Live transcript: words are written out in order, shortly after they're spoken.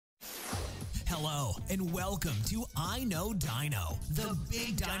Hello, and welcome to I Know Dino, the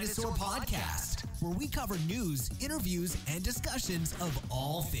Big Dinosaur Podcast, where we cover news, interviews, and discussions of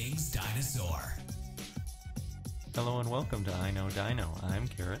all things dinosaur. Hello and welcome to I Know Dino. I'm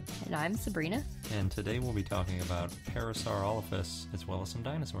Garrett. And I'm Sabrina. And today we'll be talking about Parasaurolophus as well as some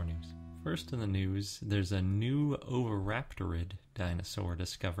dinosaur news. First in the news, there's a new oviraptorid dinosaur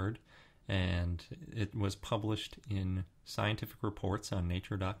discovered, and it was published in Scientific Reports on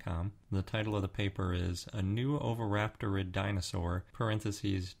Nature.com. The title of the paper is A New Oviraptorid Dinosaur,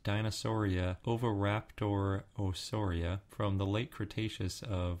 parentheses, Dinosauria oviraptorosauria, from the late Cretaceous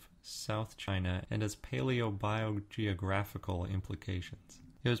of South China and its paleobiogeographical implications.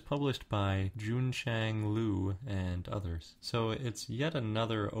 It was published by Junshang Liu and others. So it's yet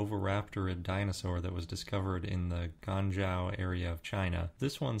another oviraptorid dinosaur that was discovered in the Guangzhou area of China.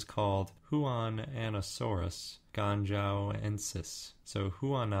 This one's called Huananosaurus guangzhouensis. So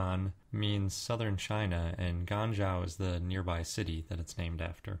Huanan means southern China, and Guangzhou is the nearby city that it's named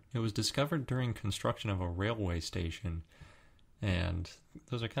after. It was discovered during construction of a railway station, and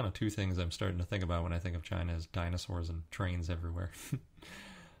those are kind of two things I'm starting to think about when I think of China, as dinosaurs and trains everywhere.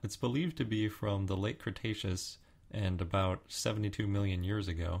 It's believed to be from the late Cretaceous and about 72 million years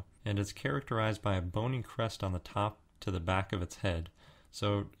ago, and it's characterized by a bony crest on the top to the back of its head.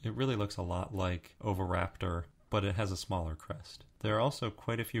 So it really looks a lot like Oviraptor, but it has a smaller crest. There are also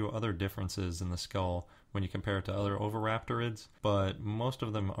quite a few other differences in the skull when you compare it to other oviraptorids, but most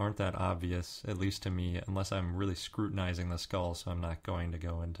of them aren't that obvious, at least to me, unless I'm really scrutinizing the skull, so I'm not going to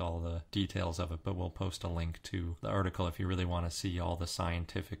go into all the details of it, but we'll post a link to the article if you really want to see all the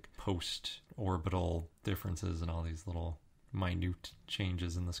scientific post-orbital differences and all these little minute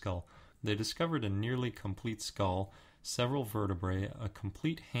changes in the skull. They discovered a nearly complete skull, several vertebrae, a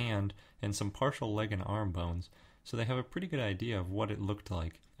complete hand, and some partial leg and arm bones, so they have a pretty good idea of what it looked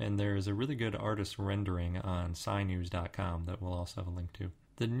like. And there is a really good artist rendering on scinews.com that we'll also have a link to.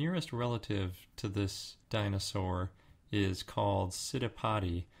 The nearest relative to this dinosaur is called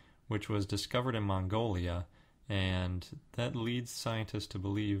Psittipodi, which was discovered in Mongolia, and that leads scientists to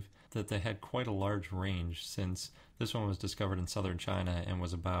believe that they had quite a large range, since this one was discovered in southern China and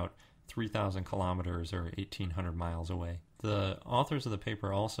was about 3,000 kilometers or 1,800 miles away. The authors of the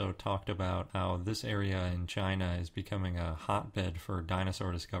paper also talked about how this area in China is becoming a hotbed for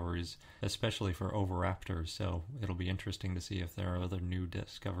dinosaur discoveries, especially for oviraptors, so it'll be interesting to see if there are other new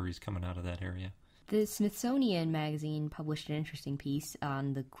discoveries coming out of that area. The Smithsonian magazine published an interesting piece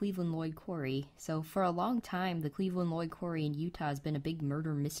on the Cleveland Lloyd Quarry. So for a long time, the Cleveland Lloyd Quarry in Utah has been a big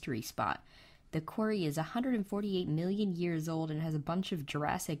murder mystery spot. The quarry is 148 million years old and has a bunch of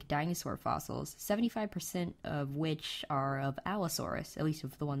Jurassic dinosaur fossils, 75% of which are of Allosaurus, at least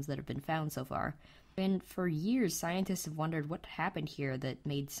of the ones that have been found so far. And for years, scientists have wondered what happened here that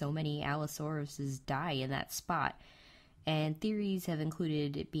made so many Allosauruses die in that spot. And theories have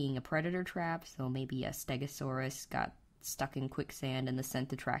included it being a predator trap, so maybe a Stegosaurus got stuck in quicksand and the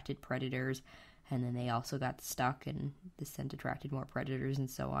scent attracted predators, and then they also got stuck and the scent attracted more predators and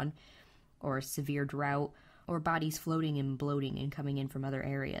so on. Or severe drought, or bodies floating and bloating and coming in from other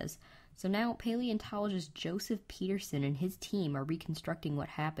areas. So now paleontologist Joseph Peterson and his team are reconstructing what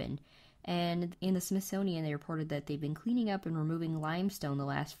happened. And in the Smithsonian, they reported that they've been cleaning up and removing limestone the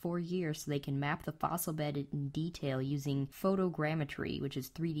last 4 years so they can map the fossil bed in detail using photogrammetry, which is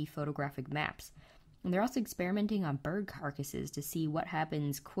 3D photographic maps. And they're also experimenting on bird carcasses to see what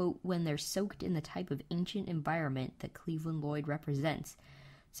happens, quote, when they're soaked in the type of ancient environment that Cleveland Lloyd represents.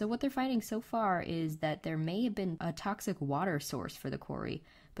 So what they're finding so far is that there may have been a toxic water source for the quarry,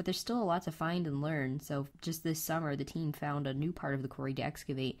 but there's still a lot to find and learn. So just this summer, the team found a new part of the quarry to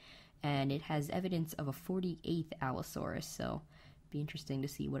excavate, and it has evidence of a 48th Allosaurus, so it'd be interesting to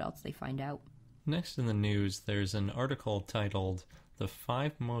see what else they find out. Next in the news, there's an article titled The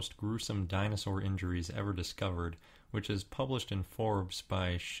 5 Most Gruesome Dinosaur Injuries Ever Discovered, which is published in Forbes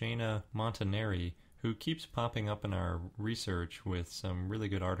by Shayna Montanari, who keeps popping up in our research with some really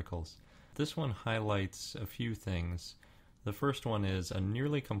good articles. This one highlights a few things. The first one is a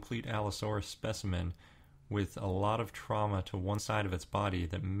nearly complete Allosaurus specimen with a lot of trauma to one side of its body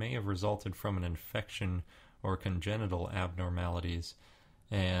that may have resulted from an infection or congenital abnormalities.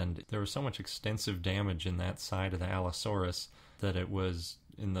 And there was so much extensive damage in that side of the Allosaurus that it was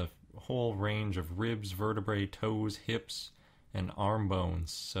in the whole range of ribs, vertebrae, toes, hips, and arm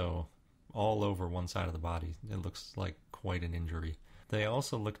bones. So all over one side of the body. It looks like quite an injury. They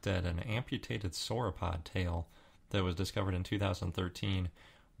also looked at an amputated sauropod tail that was discovered in 2013,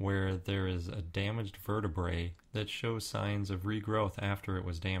 where there is a damaged vertebrae that shows signs of regrowth after it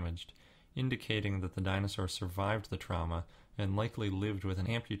was damaged, indicating that the dinosaur survived the trauma and likely lived with an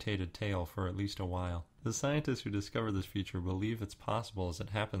amputated tail for at least a while. The scientists who discovered this feature believe it's possible, as it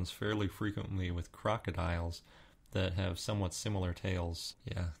happens fairly frequently with crocodiles that have somewhat similar tails.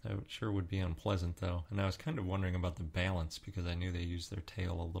 Yeah, that sure would be unpleasant though. And I was kind of wondering about the balance, because I knew they use their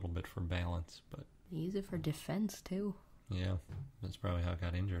tail a little bit for balance, but... They use it for defense too. Yeah, that's probably how it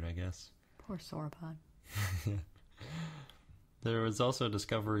got injured, I guess. Poor sauropod. There was also a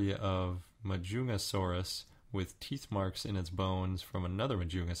discovery of Majungasaurus with teeth marks in its bones from another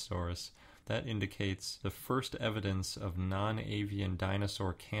Majungasaurus. That indicates the first evidence of non-avian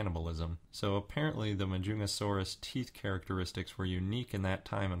dinosaur cannibalism. So apparently the Majungasaurus teeth characteristics were unique in that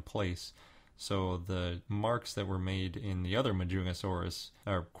time and place. So the marks that were made in the other Majungasaurus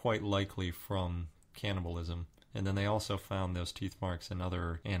are quite likely from cannibalism. And then they also found those teeth marks in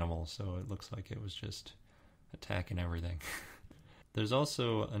other animals, so it looks like it was just attacking everything. There's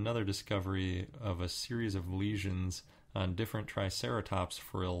also another discovery of a series of lesions on different Triceratops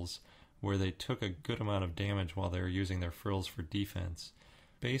frills where they took a good amount of damage while they were using their frills for defense.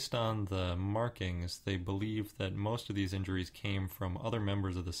 Based on the markings, they believe that most of these injuries came from other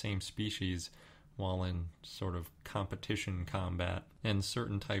members of the same species while in sort of competition combat, and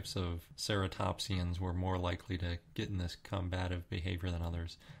certain types of ceratopsians were more likely to get in this combative behavior than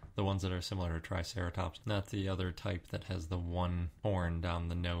others. The ones that are similar to Triceratops, not the other type that has the one horn down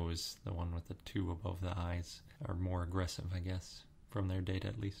the nose, the one with the two above the eyes, are more aggressive, I guess, from their data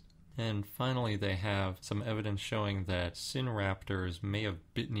at least. And finally, they have some evidence showing that synraptors may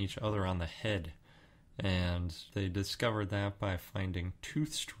have bitten each other on the head, and they discovered that by finding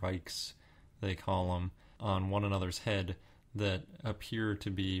tooth strikes, they call them, on one another's head that appear to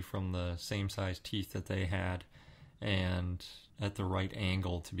be from the same size teeth that they had, and at the right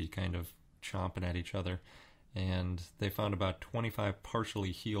angle to be kind of chomping at each other. And they found about 25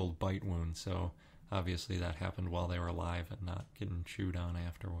 partially healed bite wounds, so obviously that happened while they were alive and not getting chewed on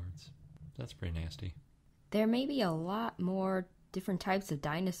afterwards. That's pretty nasty. There may be a lot more different types of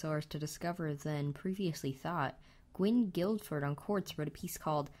dinosaurs to discover than previously thought. Gwyn Guildford on Quartz wrote a piece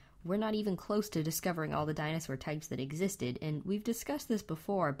called "We're Not Even Close to Discovering All the Dinosaur Types That Existed," and we've discussed this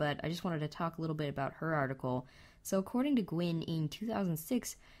before, but I just wanted to talk a little bit about her article. So according to Gwyn, in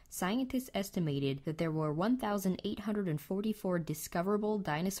 2006, scientists estimated that there were 1,844 discoverable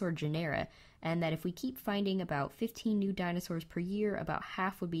dinosaur genera, and that if we keep finding about 15 new dinosaurs per year, about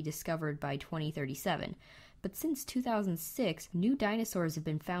half would be discovered by 2037. But since 2006, new dinosaurs have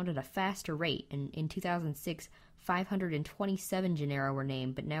been found at a faster rate, and in 2006, 527 genera were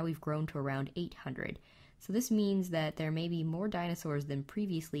named, but now we've grown to around 800. So this means that there may be more dinosaurs than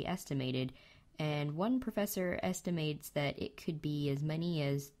previously estimated, and one professor estimates that it could be as many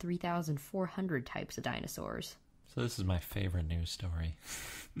as 3,400 types of dinosaurs. So this is my favorite news story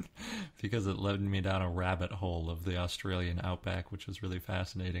because it led me down a rabbit hole of the Australian outback, which was really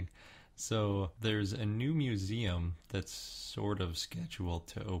fascinating. So there's a new museum that's sort of scheduled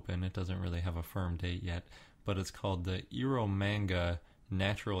to open. It doesn't really have a firm date yet, but it's called the Eromanga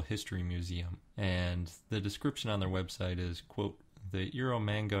Natural History Museum. And the description on their website is, quote, "The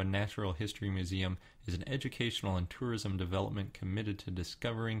Eromanga Natural History Museum is an educational and tourism development committed to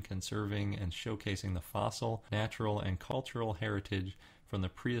discovering, conserving, and showcasing the fossil, natural, and cultural heritage from the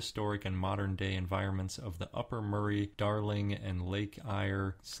prehistoric and modern-day environments of the Upper Murray, Darling, and Lake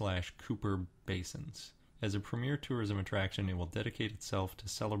Eyre/Cooper basins. As a premier tourism attraction, it will dedicate itself to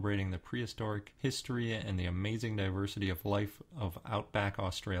celebrating the prehistoric history and the amazing diversity of life of outback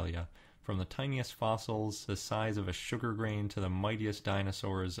Australia, from the tiniest fossils the size of a sugar grain to the mightiest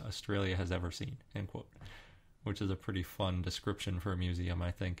dinosaurs Australia has ever seen," end quote. Which is a pretty fun description for a museum,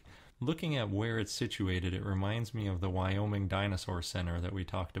 I think. Looking at where it's situated, it reminds me of the Wyoming Dinosaur Center that we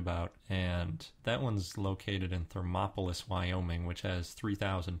talked about, and that one's located in Thermopolis, Wyoming, which has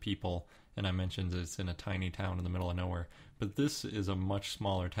 3,000 people, and I mentioned it's in a tiny town in the middle of nowhere. But this is a much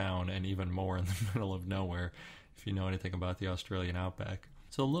smaller town and even more in the middle of nowhere, if you know anything about the Australian outback.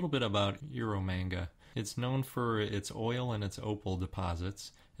 So a little bit about Eromanga. It's known for its oil and its opal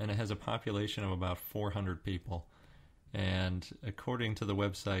deposits, and it has a population of about 400 people. And according to the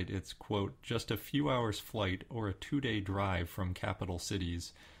website, it's, quote, "just a few hours flight or a 2-day drive from capital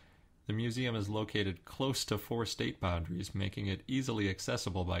cities." The museum is located close to 4 state boundaries, making it easily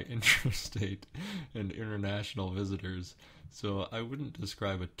accessible by interstate and international visitors. So I wouldn't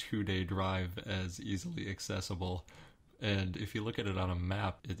describe a 2-day drive as easily accessible. And if you look at it on a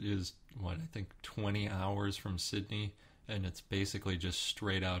map, it is, I think 20 hours from Sydney, and it's basically just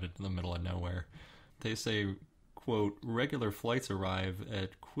straight out into the middle of nowhere. They say, quote, "regular flights arrive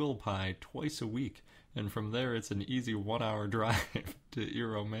at Quilpie twice a week, and from there it's an easy 1-hour drive to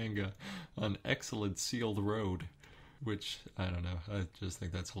Eromanga on excellent sealed road." which, I don't know, I just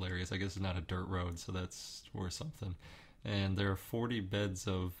think that's hilarious. I guess it's not a dirt road, so that's worth something. And there are 40 beds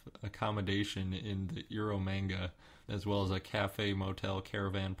of accommodation in the Eromanga, as well as a cafe, motel,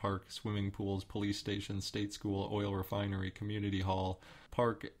 caravan park, swimming pools, police station, state school, oil refinery, community hall,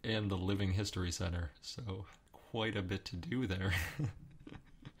 park, and the Living History Center. So quite a bit to do there.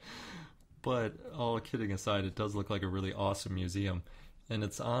 But all kidding aside, it does look like a really awesome museum. And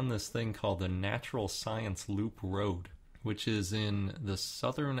it's on this thing called the Natural Science Loop Road, which is in the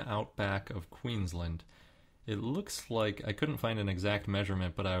southern outback of Queensland. It looks like, I couldn't find an exact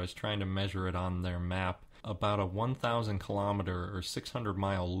measurement, but I was trying to measure it on their map, about a 1,000 kilometer or 600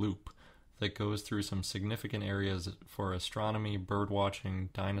 mile loop that goes through some significant areas for astronomy,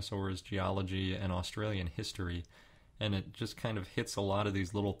 birdwatching, dinosaurs, geology, and Australian history. And it just kind of hits a lot of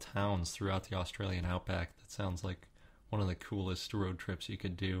these little towns throughout the Australian outback. That sounds like one of the coolest road trips you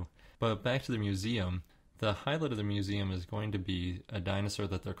could do. But back to the museum, the highlight of the museum is going to be a dinosaur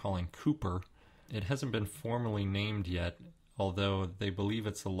that they're calling Cooper. It hasn't been formally named yet, although they believe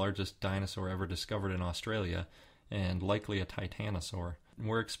it's the largest dinosaur ever discovered in Australia, and likely a titanosaur.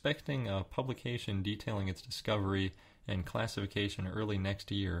 We're expecting a publication detailing its discovery and classification early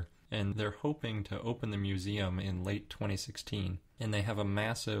next year, and they're hoping to open the museum in late 2016. And they have a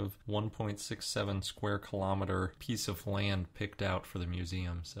massive 1.67 square kilometer piece of land picked out for the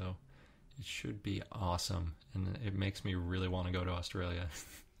museum, so it should be awesome, and it makes me really want to go to Australia.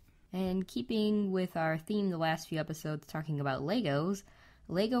 And keeping with our theme the last few episodes talking about Legos,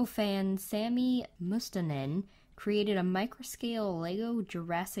 Lego fan Sami Mustonen created a microscale Lego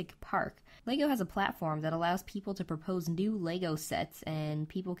Jurassic Park. Lego has a platform that allows people to propose new Lego sets, and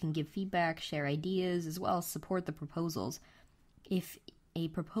people can give feedback, share ideas, as well as support the proposals. If a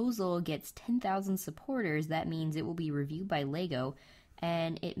proposal gets 10,000 supporters, that means it will be reviewed by Lego,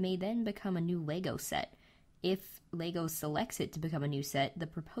 and it may then become a new Lego set. If Lego selects it to become a new set, the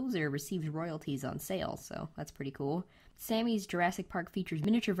proposer receives royalties on sale, so that's pretty cool. Sammy's Jurassic Park features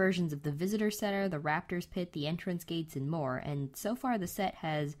miniature versions of the visitor center, the raptors pit, the entrance gates, and more, and so far the set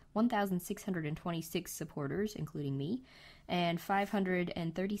has 1,626 supporters, including me, and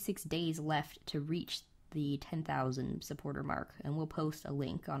 536 days left to reach the 10,000 supporter mark, and we'll post a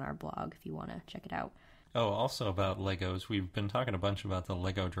link on our blog if you want to check it out. Oh, also about Legos, we've been talking a bunch about the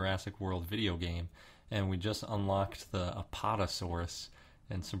Lego Jurassic World video game, and we just unlocked the Apatosaurus,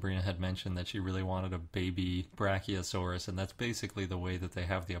 and Sabrina had mentioned that she really wanted a baby Brachiosaurus, and that's basically the way that they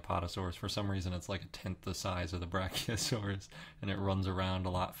have the Apatosaurus. For some reason, it's like a tenth the size of the Brachiosaurus, and it runs around a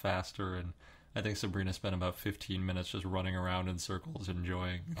lot faster, and I think Sabrina spent about 15 minutes just running around in circles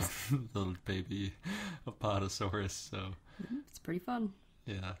enjoying the baby Apatosaurus, so... It's pretty fun.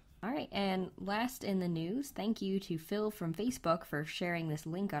 Yeah. All right, and last in the news, thank you to Phil from Facebook for sharing this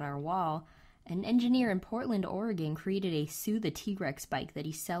link on our wall. An engineer in Portland, Oregon created a Sue the T-Rex bike that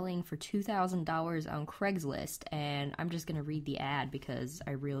he's selling for $2,000 on Craigslist, and I'm just going to read the ad because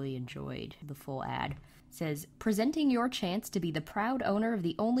I really enjoyed the full ad. It says, presenting your chance to be the proud owner of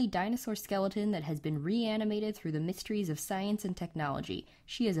the only dinosaur skeleton that has been reanimated through the mysteries of science and technology.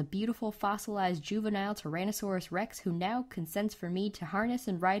 She is a beautiful fossilized juvenile Tyrannosaurus Rex who now consents for me to harness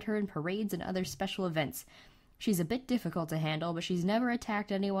and ride her in parades and other special events. She's a bit difficult to handle, but she's never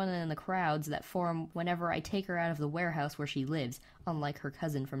attacked anyone in the crowds that form whenever I take her out of the warehouse where she lives, unlike her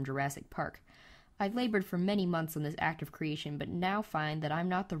cousin from Jurassic Park. I've labored for many months on this act of creation, but now find that I'm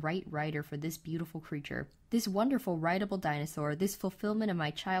not the right rider for this beautiful creature. This wonderful rideable dinosaur, this fulfillment of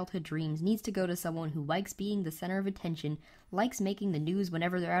my childhood dreams, needs to go to someone who likes being the center of attention, likes making the news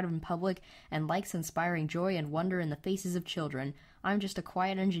whenever they're out in public, and likes inspiring joy and wonder in the faces of children. I'm just a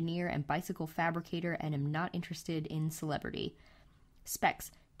quiet engineer and bicycle fabricator and am not interested in celebrity. Specs: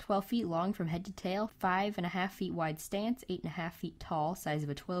 12 feet long from head to tail, 5.5 feet wide stance, 8.5 feet tall, size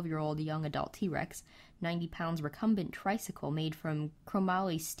of a 12-year-old young adult T-Rex, 90 pounds recumbent tricycle made from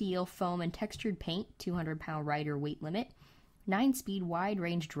chromoly steel, foam, and textured paint, 200-pound rider weight limit, 9-speed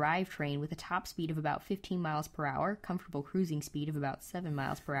wide-range drivetrain with a top speed of about 15 miles per hour, comfortable cruising speed of about 7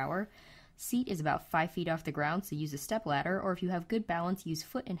 miles per hour. Seat is about 5 feet off the ground, so use a stepladder, or if you have good balance, use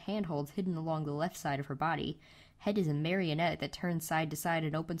foot and handholds hidden along the left side of her body. Head is a marionette that turns side to side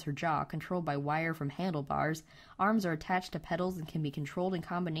and opens her jaw, controlled by wire from handlebars. Arms are attached to pedals and can be controlled in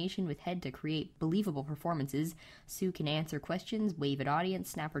combination with head to create believable performances. Sue can answer questions, wave at audience,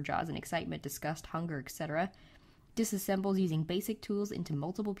 snap her jaws in excitement, disgust, hunger, etc. Disassembles using basic tools into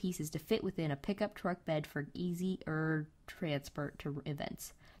multiple pieces to fit within a pickup truck bed for easier transport to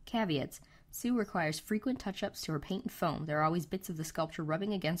events. Caveats: Sue requires frequent touch-ups to her paint and foam. There are always bits of the sculpture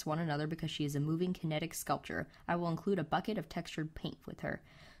rubbing against one another because she is a moving kinetic sculpture. I will include a bucket of textured paint with her.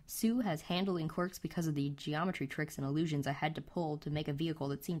 Sue has handling quirks because of the geometry tricks and illusions I had to pull to make a vehicle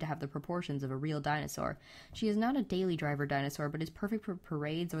that seemed to have the proportions of a real dinosaur. She is not a daily driver dinosaur, but is perfect for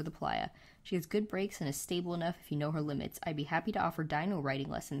parades or the playa. She has good brakes and is stable enough if you know her limits. I'd be happy to offer dino riding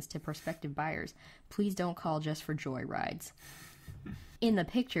lessons to prospective buyers. Please don't call just for joy rides. In the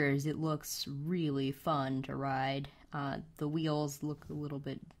pictures, it looks really fun to ride. The wheels look a little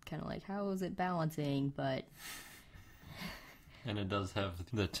bit kind of like, how is it balancing? But... And it does have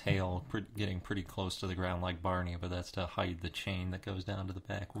the tail getting pretty close to the ground like Barney, but that's to hide the chain that goes down to the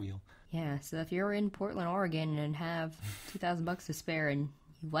back wheel. Yeah, so if you're in Portland, Oregon, and have $2,000 to spare, and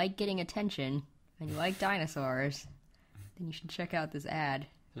you like getting attention, and you like dinosaurs, then you should check out this ad.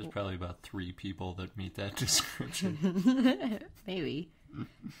 There's probably about 3 people that meet that description. Maybe.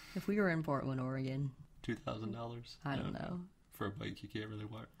 If we were in Portland, Oregon. $2,000? I don't know. For a bike you can't really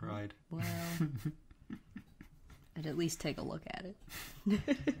ride. Well, I'd at least take a look at it.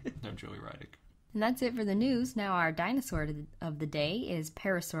 No joyriding. And that's it for the news. Now our dinosaur of the day is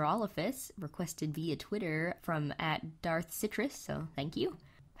Parasaurolophus, requested via Twitter from @DarthCitrus, so thank you.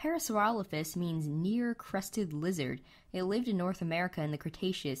 Parasaurolophus means near-crested lizard. It lived in North America in the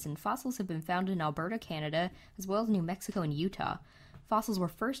Cretaceous, and fossils have been found in Alberta, Canada, as well as New Mexico and Utah. Fossils were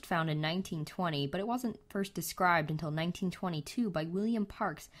first found in 1920, but it wasn't first described until 1922 by William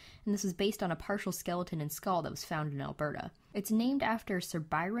Parks, and this was based on a partial skeleton and skull that was found in Alberta. It's named after Sir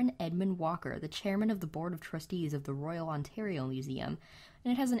Byron Edmund Walker, the chairman of the Board of Trustees of the Royal Ontario Museum,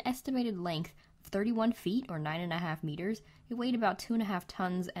 and it has an estimated length of 31 feet, or 9.5 meters. It weighed about 2.5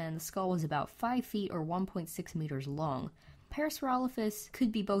 tons, and the skull was about 5 feet, or 1.6 meters long. Parasaurolophus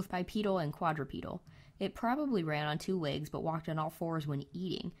could be both bipedal and quadrupedal. It probably ran on 2 legs, but walked on all 4s when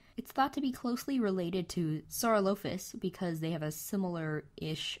eating. It's thought to be closely related to Saurolophus because they have a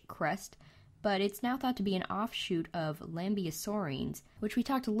similar-ish crest, but it's now thought to be an offshoot of lambeosaurines, which we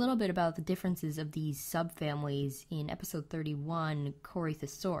talked a little bit about the differences of these subfamilies in episode 31,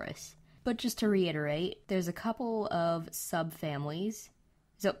 Corythosaurus. But just to reiterate, there's a couple of subfamilies.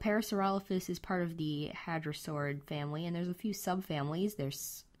 So Parasaurolophus is part of the hadrosaurid family, and there's a few subfamilies.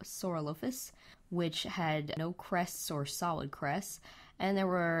 There's Saurolophus, which had no crests or solid crests, and there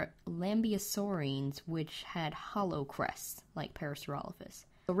were lambeosaurines, which had hollow crests, like Parasaurolophus.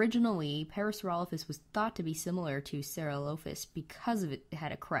 Originally, Parasaurolophus was thought to be similar to Saurolophus because it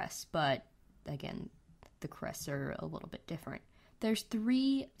had a crest, but again, the crests are a little bit different. There's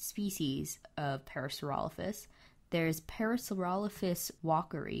 3 species of Parasaurolophus. There's Parasaurolophus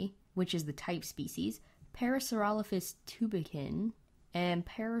walkeri, which is the type species, Parasaurolophus tubican, and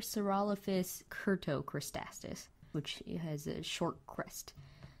Parasaurolophus cretaceous, which has a short crest.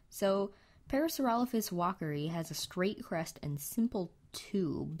 So, Parasaurolophus walkeri has a straight crest and simple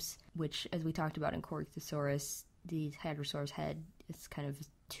tubes, which, as we talked about in Corythosaurus, these hadrosaurs had this kind of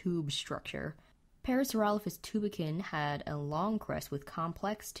tube structure. Parasaurolophus tubican had a long crest with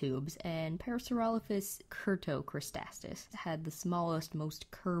complex tubes, and Parasaurolophus cretaceous had the smallest, most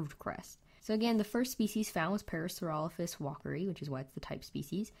curved crest. So again, the first species found was Parasaurolophus walkeri, which is why it's the type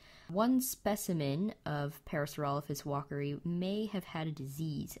species. One specimen of Parasaurolophus walkeri may have had a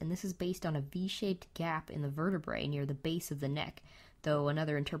disease, and this is based on a V-shaped gap in the vertebrae near the base of the neck, though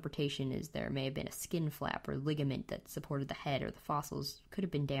another interpretation is there may have been a skin flap or ligament that supported the head, or the fossils could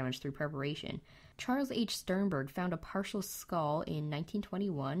have been damaged through preparation. Charles H. Sternberg found a partial skull in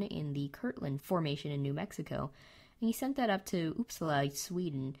 1921 in the Kirtland Formation in New Mexico, and he sent that up to Uppsala,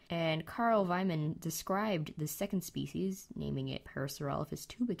 Sweden, and Carl Weimann described the second species, naming it Parasaurolophus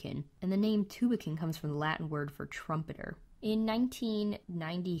tubican, and the name tubican comes from the Latin word for trumpeter. In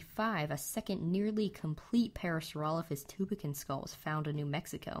 1995, a second nearly complete Parasaurolophus tubican skull was found in New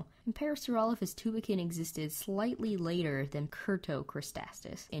Mexico, and Parasaurolophus tubican existed slightly later than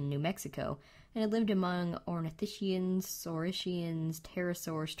Cretaceous in New Mexico, and it lived among ornithischians, saurischians,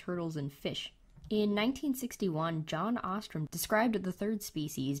 pterosaurs, turtles, and fish. In 1961, John Ostrom described the third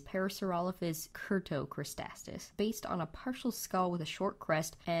species, Parasaurolophus cretaceous, based on a partial skull with a short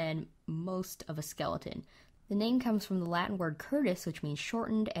crest and most of a skeleton. The name comes from the Latin word curtus, which means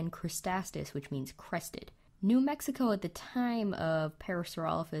shortened, and crestaceous, which means crested. New Mexico at the time of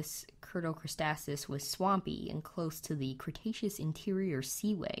Parasaurolophus cretaceous was swampy and close to the Cretaceous interior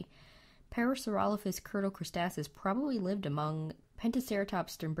seaway. Parasaurolophus cretaceous probably lived among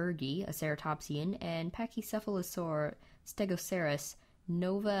Pentaceratops sternbergi, a ceratopsian, and Pachycephalosaur stegoceras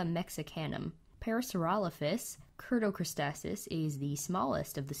nova mexicanum. Parasaurolophus cretaceous is the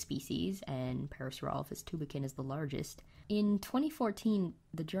smallest of the species, and Parasaurolophus tubican is the largest. In 2014,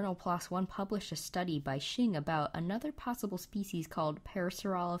 the journal PLOS ONE published a study by Xing about another possible species called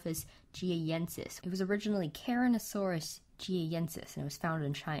Parasaurolophus jiayensis. It was originally Carinosaurus jiayensis, and it was found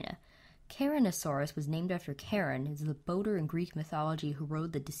in China. Carinosaurus was named after Charon, who's the boater in Greek mythology who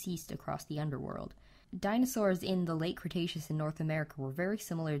rode the deceased across the underworld. Dinosaurs in the late Cretaceous in North America were very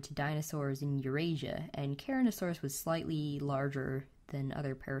similar to dinosaurs in Eurasia, and Carinosaurus was slightly larger than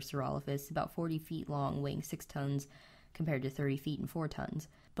other Parasaurolophus, about 40 feet long, weighing 6 tons, compared to 30 feet and 4 tons.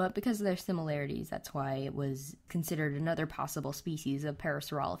 But because of their similarities, that's why it was considered another possible species of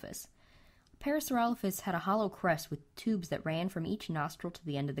Parasaurolophus. Parasaurolophus had a hollow crest with tubes that ran from each nostril to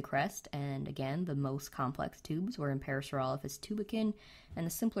the end of the crest, and again, the most complex tubes were in Parasaurolophus tubicans, and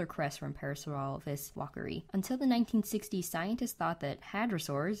the simpler crests were in Parasaurolophus walkeri. Until the 1960s, scientists thought that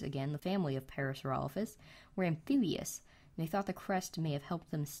hadrosaurs, again the family of Parasaurolophus, were amphibious, and they thought the crest may have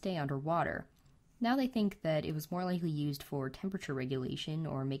helped them stay underwater. Now they think that it was more likely used for temperature regulation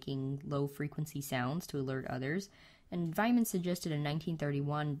or making low-frequency sounds to alert others, and Wyman suggested in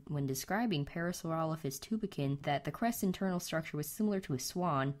 1931, when describing Parasaurolophus tubicans, that the crest's internal structure was similar to a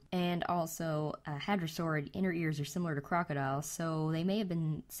swan, and also hadrosaurid inner ears are similar to crocodiles, so they may have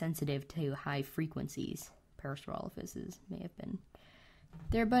been sensitive to high frequencies. Parasaurolophus may have been.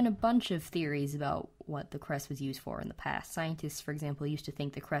 There have been a bunch of theories about what the crest was used for in the past. Scientists, for example, used to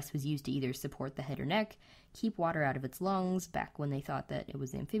think the crest was used to either support the head or neck, keep water out of its lungs, back when they thought that it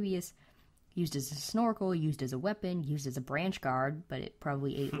was amphibious, used as a snorkel, used as a weapon, used as a branch guard, but it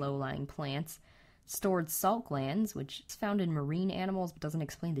probably ate low-lying plants, stored salt glands, which is found in marine animals but doesn't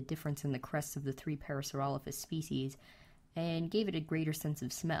explain the difference in the crests of the 3 Parasaurolophus species, and gave it a greater sense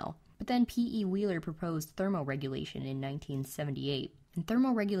of smell. But then P.E. Wheeler proposed thermoregulation in 1978. And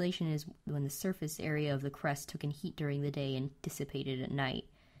thermoregulation is when the surface area of the crest took in heat during the day and dissipated at night.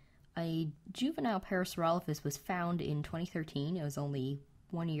 A juvenile Parasaurolophus was found in 2013. It was only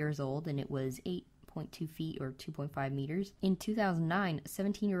 1 year old, and it was 8.2 feet or 2.5 meters. In 2009,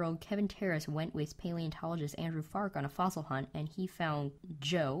 17-year-old Kevin Terrace went with paleontologist Andrew Fark on a fossil hunt, and he found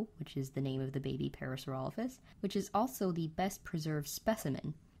Joe, which is the name of the baby Parasaurolophus, which is also the best preserved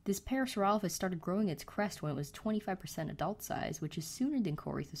specimen. This Parasaurolophus started growing its crest when it was 25% adult size, which is sooner than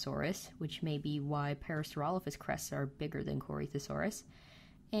Corythosaurus, which may be why Parasaurolophus crests are bigger than Corythosaurus.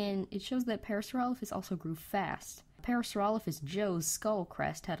 And it shows that Parasaurolophus also grew fast. Parasaurolophus Joe's skull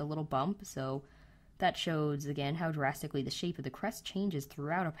crest had a little bump, so that shows again how drastically the shape of the crest changes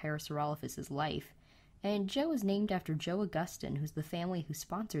throughout a Parasaurolophus's life. And Joe is named after Joe Augustin, who's the family who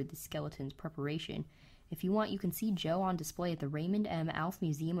sponsored the skeleton's preparation. If you want, you can see Joe on display at the Raymond M. Alf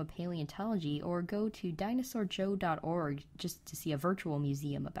Museum of Paleontology, or go to dinosaurjoe.org just to see a virtual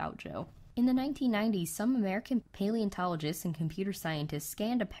museum about Joe. In the 1990s, some American paleontologists and computer scientists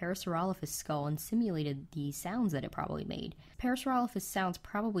scanned a Parasaurolophus skull and simulated the sounds that it probably made. Parasaurolophus sounds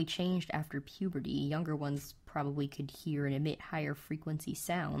probably changed after puberty. Younger ones probably could hear and emit higher frequency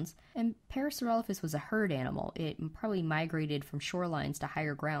sounds. And Parasaurolophus was a herd animal. It probably migrated from shorelines to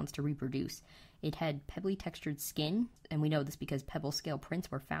higher grounds to reproduce. It had pebbly textured skin, and we know this because pebble scale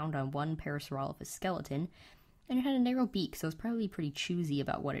prints were found on one Parasaurolophus skeleton, and it had a narrow beak, so it was probably pretty choosy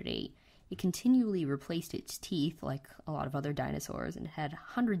about what it ate. It continually replaced its teeth, like a lot of other dinosaurs, and it had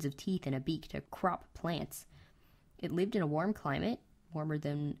hundreds of teeth and a beak to crop plants. It lived in a warm climate, warmer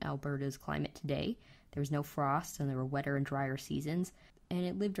than Alberta's climate today. There was no frost, and there were wetter and drier seasons, and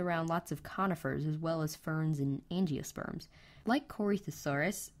it lived around lots of conifers as well as ferns and angiosperms. Like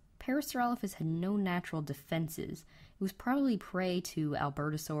Corythosaurus, Parasaurolophus had no natural defenses. It was probably prey to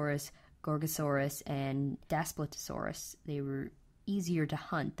Albertosaurus, Gorgosaurus, and Daspletosaurus. They were easier to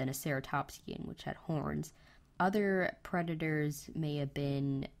hunt than a ceratopsian, which had horns. Other predators may have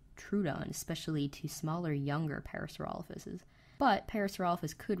been Troodon, especially to smaller, younger Parasaurolophuses. But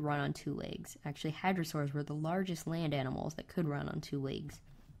Parasaurolophus could run on 2 legs. Actually, hadrosaurs were the largest land animals that could run on 2 legs.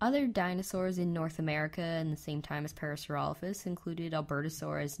 Other dinosaurs in North America in the same time as Parasaurolophus included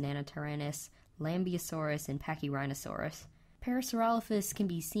Albertosaurus, Nanotyrannus, Lambeosaurus, and Pachyrhinosaurus. Parasaurolophus can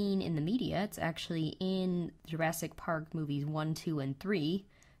be seen in the media. It's actually in Jurassic Park movies 1, 2, and 3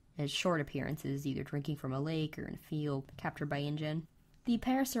 as short appearances, either drinking from a lake or in a field, captured by InGen. The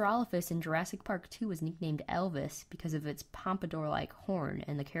Parasaurolophus in Jurassic Park 2 was nicknamed Elvis because of its pompadour-like horn,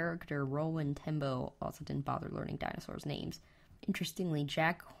 and the character Roland Tembo also didn't bother learning dinosaurs' names. Interestingly,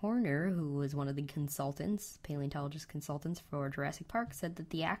 Jack Horner, who was one of the consultants, paleontologist consultants for Jurassic Park, said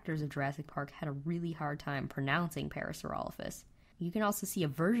that the actors of Jurassic Park had a really hard time pronouncing Parasaurolophus. You can also see a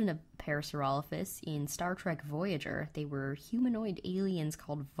version of Parasaurolophus in Star Trek Voyager. They were humanoid aliens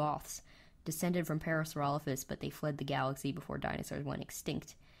called Voths, descended from Parasaurolophus, but they fled the galaxy before dinosaurs went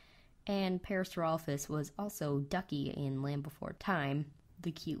extinct. And Parasaurolophus was also Ducky in Land Before Time,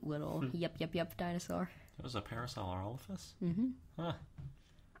 the cute little yup dinosaur. It was a Parasaurolophus? Mm-hmm. Huh. I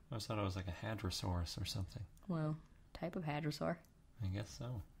always thought it was like a hadrosaurus or something. Well, type of hadrosaur. I guess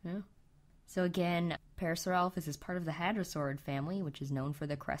so. Yeah. So again, Parasaurolophus is part of the hadrosaurid family, which is known for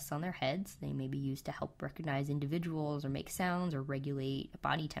the crests on their heads. They may be used to help recognize individuals or make sounds or regulate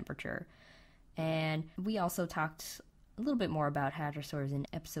body temperature. And we also talked a little bit more about hadrosaurs in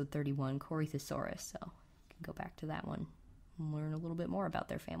episode 31, Corythosaurus. So you can go back to that one and learn a little bit more about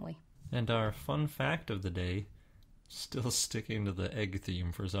their family. And our fun fact of the day, still sticking to the egg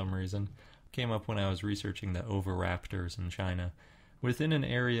theme for some reason, came up when I was researching the oviraptors in China. Within an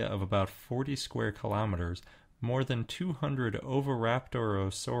area of about 40 square kilometers, more than 200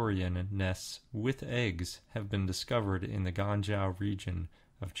 oviraptorosaurian nests with eggs have been discovered in the Guangzhou region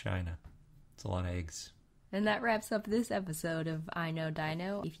of China. It's a lot of eggs. And that wraps up this episode of I Know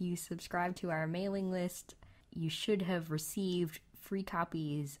Dino. If you subscribe to our mailing list, you should have received free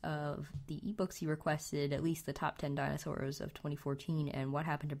copies of the ebooks you requested, at least the top 10 dinosaurs of 2014 and What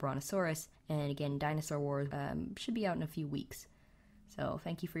Happened to Brontosaurus. And again, Dinosaur Wars should be out in a few weeks. So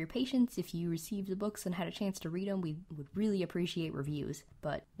thank you for your patience. If you received the books and had a chance to read them, we would really appreciate reviews,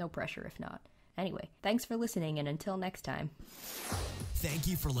 but no pressure if not. Anyway, thanks for listening, and until next time. Thank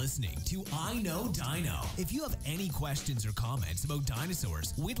you for listening to I Know Dino. If you have any questions or comments about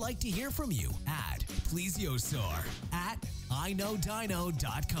dinosaurs, we'd like to hear from you at plesiosaur at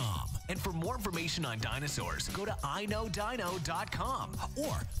iknowdino.com. And for more information on dinosaurs, go to iknowdino.com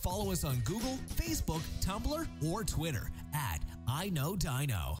or follow us on Google, Facebook, Tumblr, or Twitter at I Know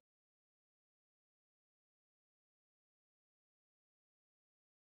Dino.